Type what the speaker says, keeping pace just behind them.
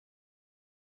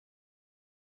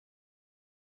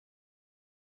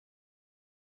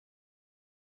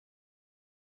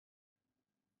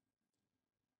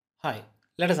Hi,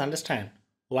 let us understand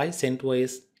why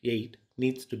CentOS 8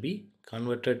 needs to be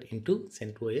converted into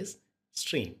CentOS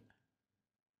Stream.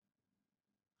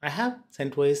 I have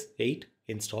CentOS 8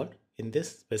 installed in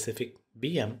this specific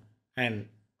VM and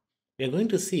we are going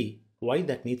to see why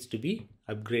that needs to be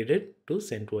upgraded to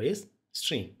CentOS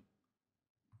Stream.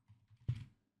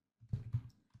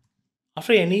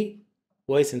 After any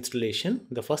OS installation,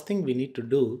 the first thing we need to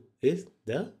do is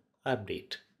the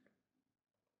update.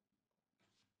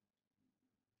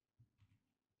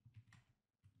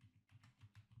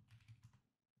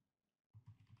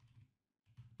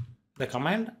 The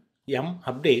command yum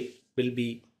update will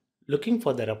be looking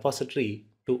for the repository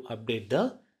to update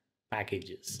the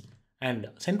packages. And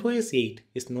CentOS 8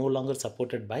 is no longer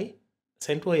supported by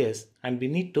CentOS and we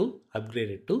need to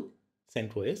upgrade it to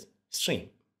CentOS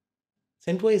Stream.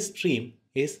 CentOS Stream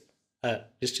is a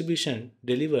distribution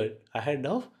delivered ahead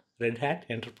of Red Hat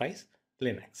Enterprise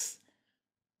Linux.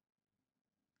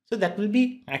 So that will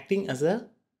be acting as a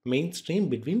mainstream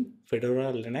between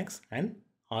Fedora Linux and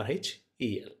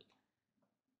RHEL.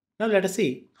 Now let us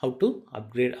see how to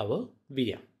upgrade our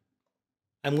VM.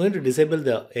 I'm going to disable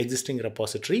the existing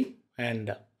repository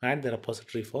and add the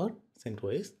repository for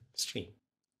CentOS Stream.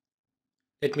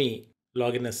 Let me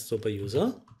log in as super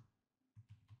user.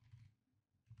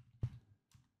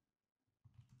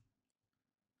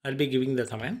 I'll be giving the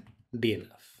command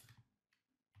dnf.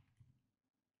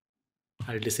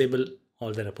 I'll disable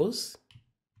all the repos.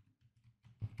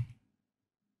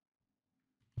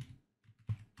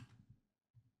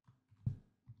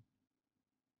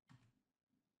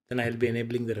 Then I'll be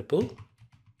enabling the repo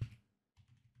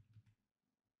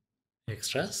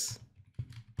extras,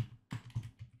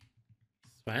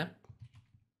 swap,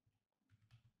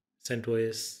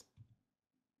 CentOS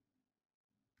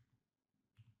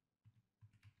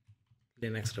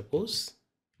Linux repos,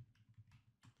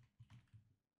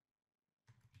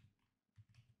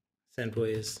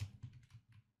 CentOS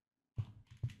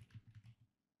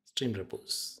stream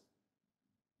repos.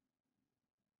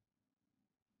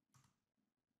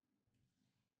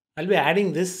 I'll be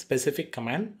adding this specific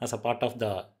command as a part of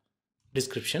the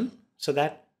description so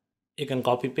that you can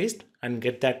copy paste and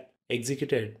get that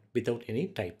executed without any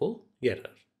typo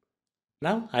error.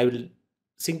 Now I will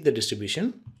sync the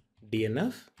distribution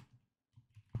dnf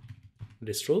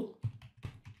distro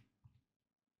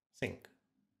sync.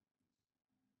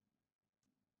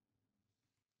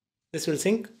 This will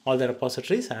sync all the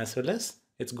repositories as well as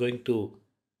it's going to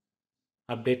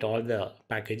update all the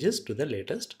packages to the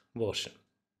latest version.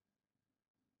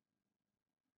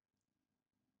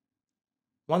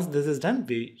 Once this is done,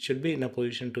 we should be in a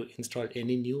position to install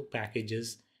any new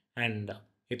packages and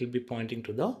it will be pointing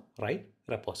to the right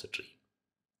repository.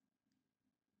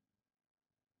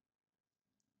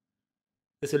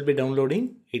 This will be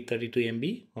downloading 832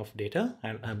 MB of data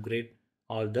and upgrade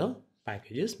all the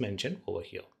packages mentioned over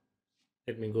here.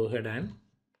 Let me go ahead and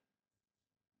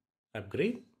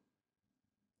upgrade.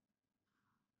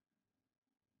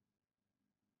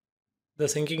 The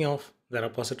syncing of the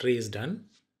repository is done.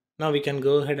 Now we can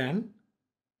go ahead and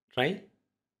try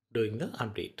doing the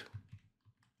update.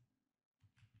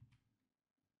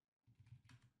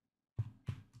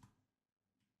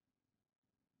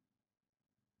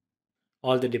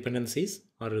 All the dependencies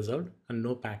are resolved and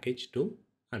no package to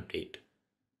update.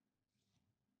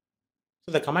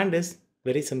 So the command is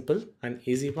very simple and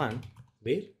easy one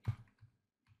where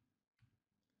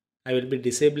I will be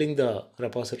disabling the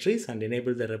repositories and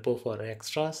enable the repo for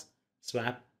extras,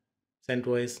 swap,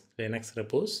 CentOS Linux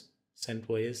repos,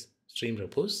 CentOS stream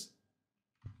repos.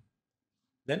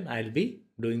 Then I'll be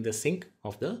doing the sync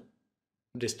of the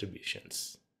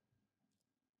distributions.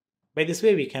 By this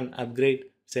way, we can upgrade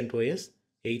CentOS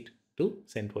 8 to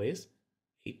CentOS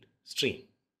 8 stream.